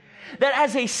 That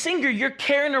as a singer, you're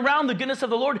carrying around the goodness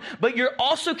of the Lord, but you're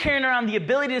also carrying around the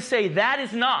ability to say, that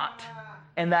is not,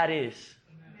 and that is.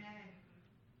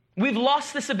 We've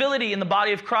lost this ability in the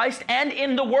body of Christ and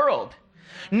in the world.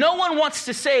 No one wants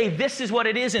to say, this is what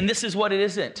it is and this is what it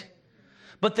isn't.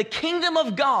 But the kingdom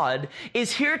of God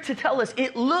is here to tell us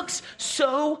it looks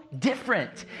so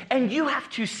different. And you have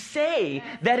to say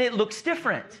that it looks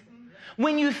different.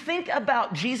 When you think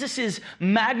about Jesus'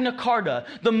 Magna Carta,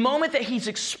 the moment that he's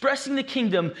expressing the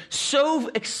kingdom so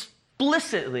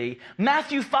explicitly,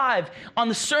 Matthew 5, on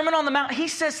the Sermon on the Mount, he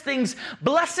says things,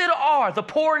 blessed are the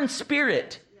poor in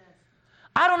spirit.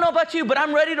 I don't know about you, but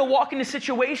I'm ready to walk into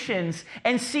situations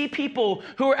and see people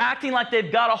who are acting like they've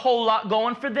got a whole lot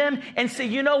going for them and say,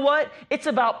 you know what? It's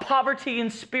about poverty in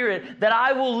spirit that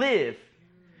I will live.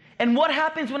 And what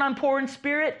happens when I'm poor in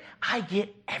spirit? I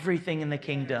get everything in the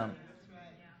kingdom.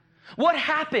 What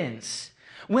happens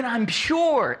when I'm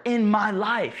pure in my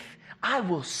life? I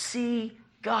will see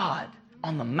God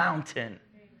on the mountain.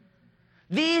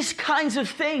 These kinds of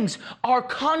things are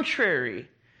contrary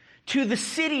to the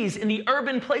cities and the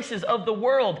urban places of the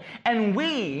world. And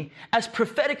we, as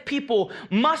prophetic people,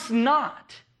 must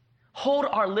not hold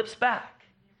our lips back.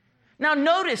 Now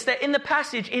notice that in the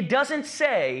passage, it doesn't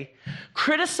say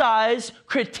criticize,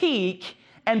 critique,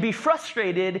 and be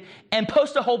frustrated and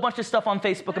post a whole bunch of stuff on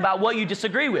Facebook about what you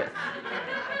disagree with.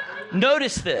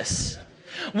 Notice this.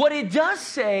 What it does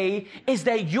say is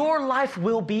that your life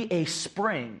will be a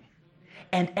spring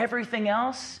and everything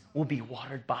else will be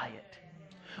watered by it.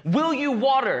 Will you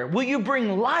water? Will you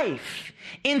bring life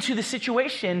into the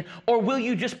situation, or will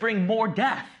you just bring more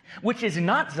death, which is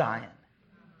not Zion?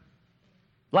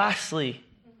 Lastly,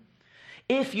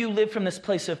 if you live from this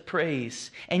place of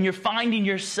praise and you're finding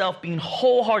yourself being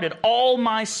wholehearted, all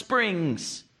my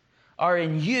springs are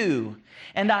in you.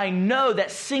 And I know that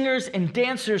singers and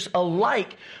dancers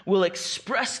alike will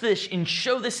express this and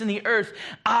show this in the earth.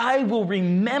 I will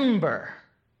remember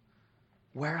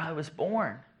where I was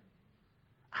born.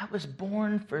 I was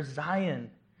born for Zion.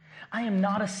 I am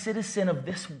not a citizen of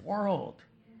this world.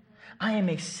 I am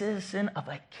a citizen of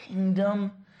a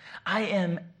kingdom. I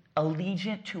am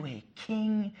allegiant to a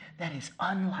king that is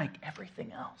unlike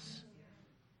everything else.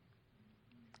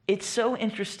 It's so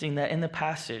interesting that in the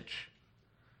passage,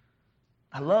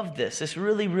 I love this. This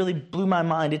really, really blew my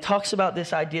mind. It talks about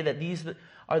this idea that these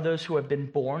are those who have been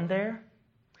born there.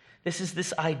 This is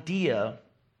this idea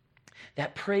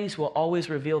that praise will always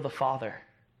reveal the Father.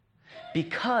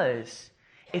 Because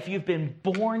if you've been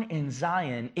born in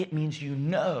Zion, it means you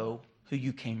know who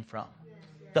you came from,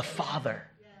 the Father.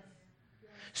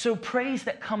 So praise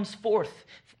that comes forth,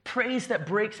 praise that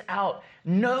breaks out,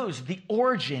 knows the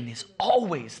origin is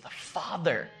always the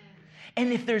Father.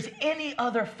 And if there's any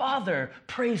other father,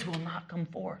 praise will not come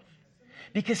forth.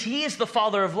 Because he is the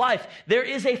Father of life. There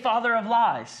is a father of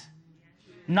lies.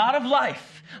 Not of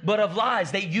life, but of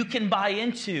lies that you can buy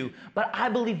into. But I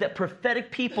believe that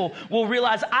prophetic people will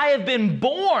realize I have been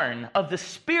born of the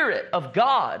Spirit of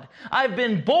God. I've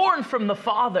been born from the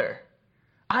Father.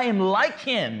 I am like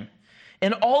him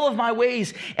in all of my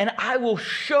ways, and I will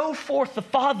show forth the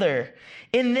Father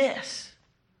in this.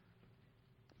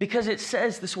 Because it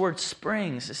says this word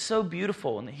springs is so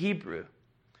beautiful in the Hebrew.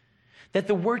 That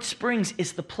the word springs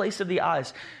is the place of the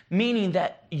eyes, meaning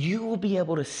that you will be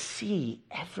able to see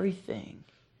everything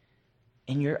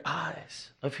in your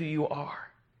eyes of who you are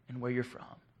and where you're from.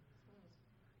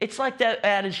 It's like that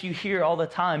adage you hear all the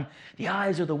time, the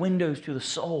eyes are the windows to the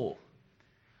soul.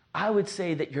 I would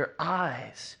say that your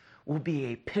eyes will be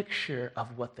a picture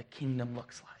of what the kingdom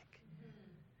looks like.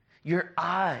 Your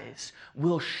eyes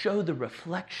will show the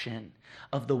reflection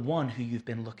of the one who you've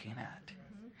been looking at.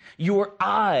 Your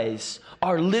eyes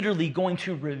are literally going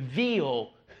to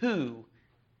reveal who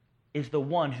is the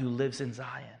one who lives in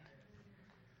Zion.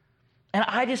 And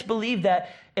I just believe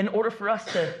that in order for us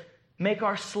to make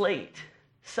our slate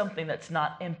something that's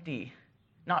not empty,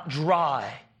 not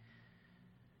dry,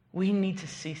 we need to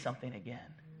see something again.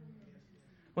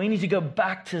 We need to go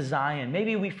back to Zion.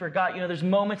 Maybe we forgot, there's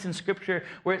moments in Scripture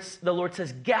where the Lord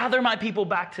says, gather my people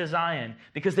back to Zion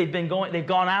because they've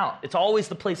gone out. It's always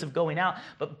the place of going out,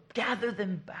 but gather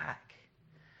them back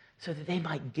so that they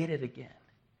might get it again.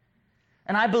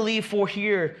 And I believe for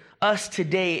us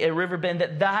today at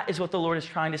Riverbend, that is what the Lord is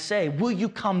trying to say. Will you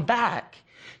come back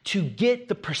to get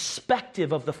the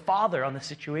perspective of the Father on the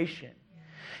situation?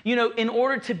 In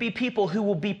order to be people who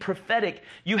will be prophetic,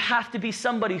 you have to be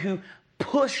somebody who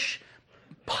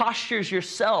postures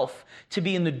yourself to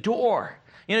be in the door.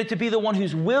 To be the one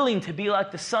who's willing to be like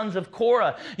the sons of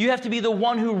Korah. You have to be the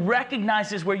one who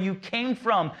recognizes where you came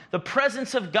from. The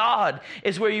presence of God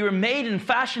is where you were made and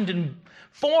fashioned and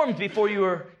formed before you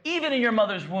were even in your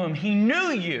mother's womb. He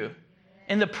knew you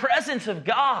in the presence of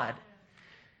God.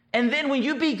 And then when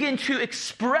you begin to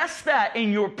express that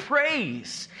in your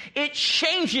praise, it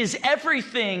changes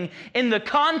everything in the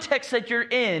context that you're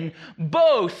in,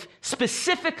 both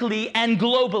specifically and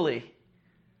globally.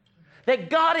 That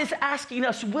God is asking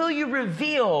us, will you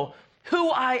reveal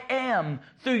who I am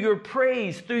through your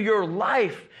praise, through your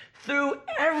life, through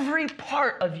every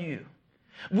part of you?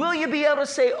 Will you be able to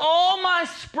say, all my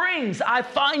springs I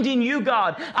find in you,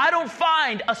 God. I don't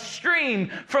find a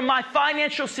stream from my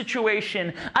financial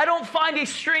situation. I don't find a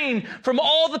stream from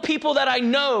all the people that I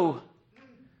know.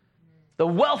 The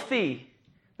wealthy,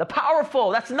 the powerful.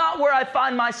 That's not where I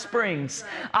find my springs.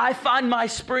 I find my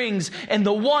springs in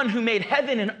the one who made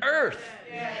heaven and earth.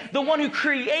 The one who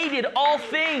created all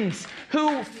things,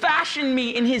 who fashioned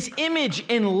me in his image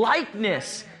and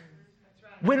likeness.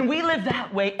 When we live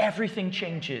that way, everything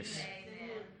changes.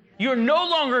 You're no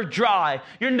longer dry.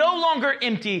 You're no longer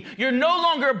empty. You're no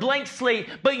longer a blank slate,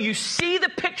 but you see the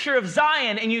picture of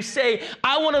Zion and you say,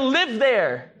 I want to live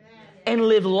there and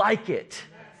live like it.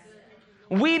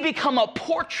 We become a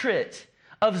portrait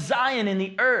of Zion in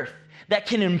the earth that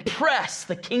can impress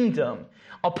the kingdom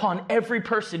upon every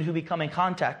person who we come in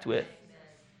contact with.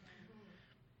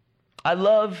 I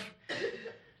love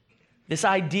this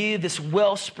idea, this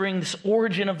wellspring, this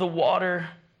origin of the water.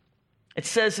 It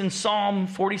says in Psalm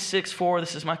 46:4,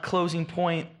 this is my closing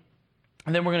point,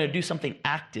 and then we're going to do something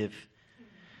active.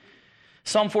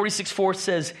 Psalm 46:4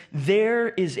 says, there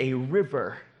is a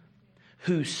river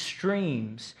whose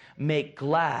streams make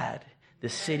glad the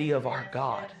city of our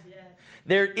God.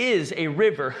 There is a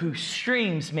river whose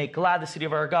streams make glad the city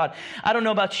of our God. I don't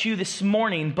know about you this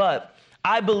morning, but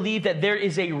I believe that there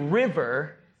is a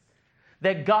river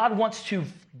that God wants to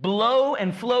blow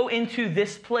and flow into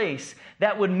this place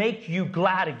that would make you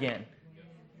glad again.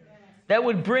 That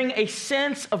would bring a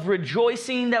sense of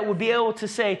rejoicing, that would be able to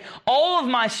say, all of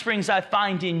my springs I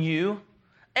find in you,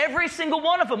 every single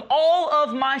one of them, all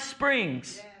of my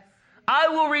springs. I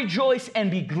will rejoice and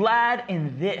be glad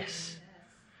in this.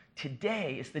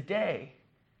 Today is the day.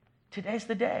 Today's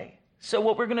the day. So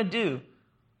what we're going to do,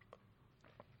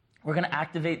 we're going to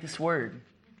activate this word.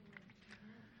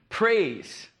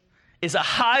 Praise is a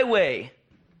highway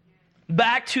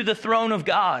back to the throne of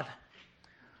God.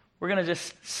 We're going to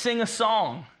just sing a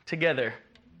song together.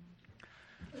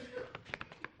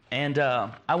 And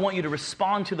I want you to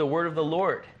respond to the word of the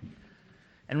Lord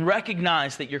and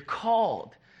recognize that you're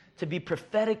called to be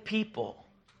prophetic people.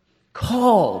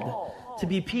 Called to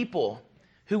be people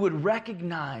who would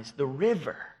recognize the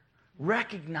river,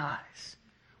 recognize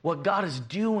what God is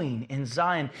doing in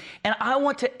Zion. And I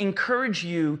want to encourage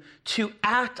you to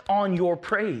act on your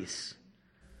praise.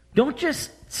 Don't just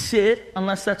sit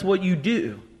unless that's what you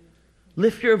do.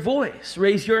 Lift your voice,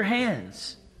 raise your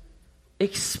hands.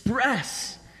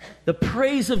 Express the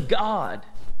praise of God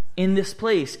in this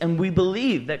place. And we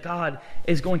believe that God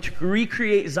is going to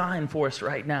recreate Zion for us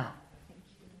right now.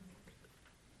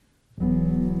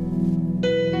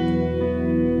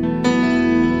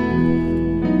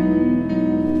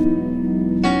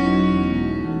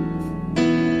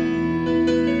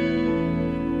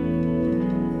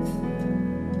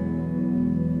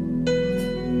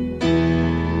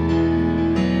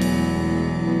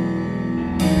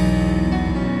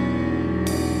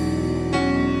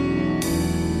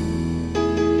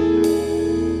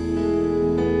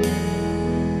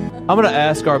 I'm going to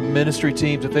ask our ministry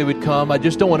teams if they would come. I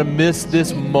just don't want to miss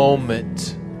this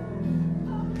moment.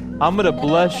 I'm going to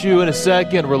bless you in a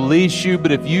second, release you,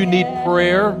 but if you need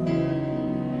prayer,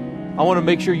 I want to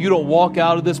make sure you don't walk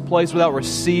out of this place without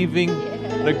receiving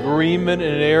an agreement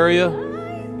in an area.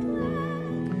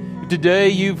 If today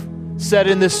you've sat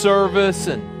in this service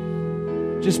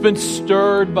and just been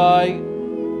stirred by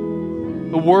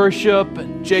the worship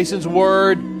and Jason's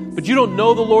word, but you don't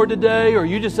know the Lord today, or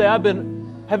you just say,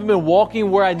 haven't been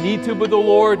walking where I need to with the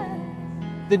Lord,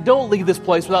 then don't leave this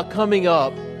place without coming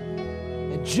up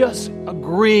and just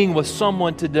agreeing with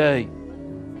someone today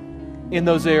in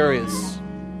those areas.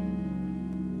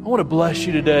 I want to bless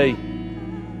you today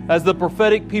as the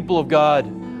prophetic people of God.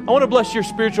 I want to bless your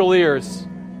spiritual ears.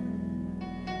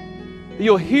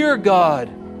 You'll hear God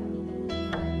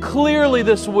clearly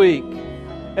this week.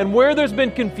 And where there's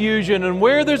been confusion and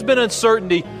where there's been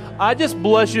uncertainty, I just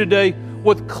bless you today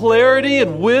with clarity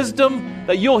and wisdom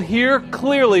that you'll hear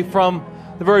clearly from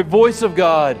the very voice of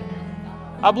God.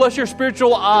 I bless your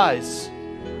spiritual eyes.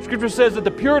 Scripture says that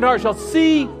the pure in heart shall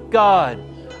see God.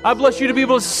 I bless you to be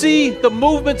able to see the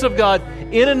movements of God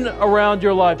in and around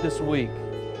your life this week.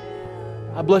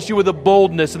 I bless you with the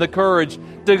boldness and the courage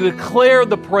to declare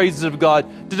the praises of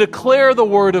God, to declare the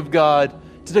word of God,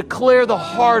 to declare the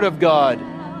heart of God.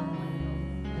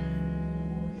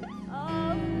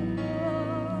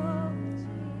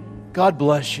 God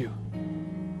bless you.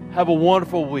 Have a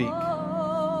wonderful week.